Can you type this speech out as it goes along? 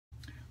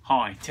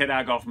Hi, Ted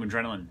Argyle from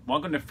Adrenaline.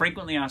 Welcome to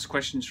Frequently Asked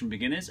Questions from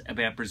Beginners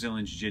about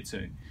Brazilian Jiu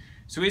Jitsu.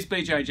 So is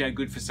BJJ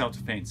good for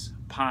self-defense?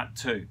 Part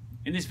 2.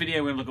 In this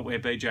video we're going to look at where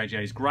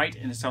BJJ is great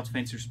in a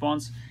self-defense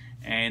response,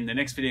 and the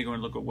next video we're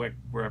going to look at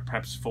where it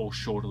perhaps falls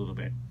short a little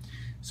bit.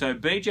 So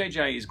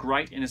BJJ is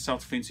great in a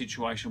self-defense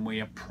situation where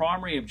your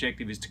primary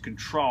objective is to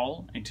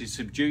control and to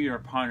subdue your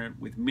opponent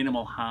with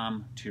minimal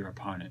harm to your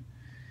opponent.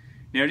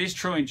 Now it is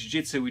true in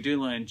Jiu-Jitsu we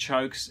do learn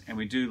chokes and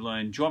we do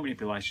learn joint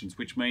manipulations,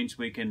 which means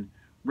we can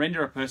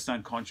render a person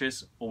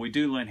unconscious, or we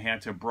do learn how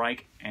to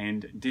break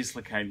and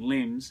dislocate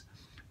limbs,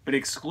 but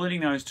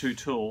excluding those two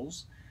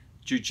tools,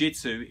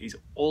 Jiu-Jitsu is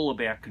all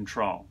about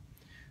control.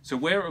 So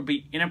where it would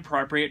be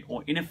inappropriate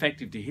or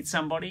ineffective to hit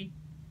somebody,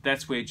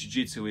 that's where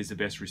Jiu-Jitsu is the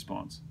best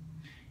response.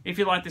 If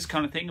you like this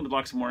kind of thing and would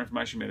like some more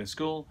information about our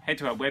school, head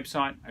to our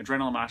website,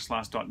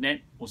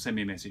 adrenalinemartialarts.net, or send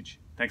me a message.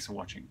 Thanks for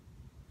watching.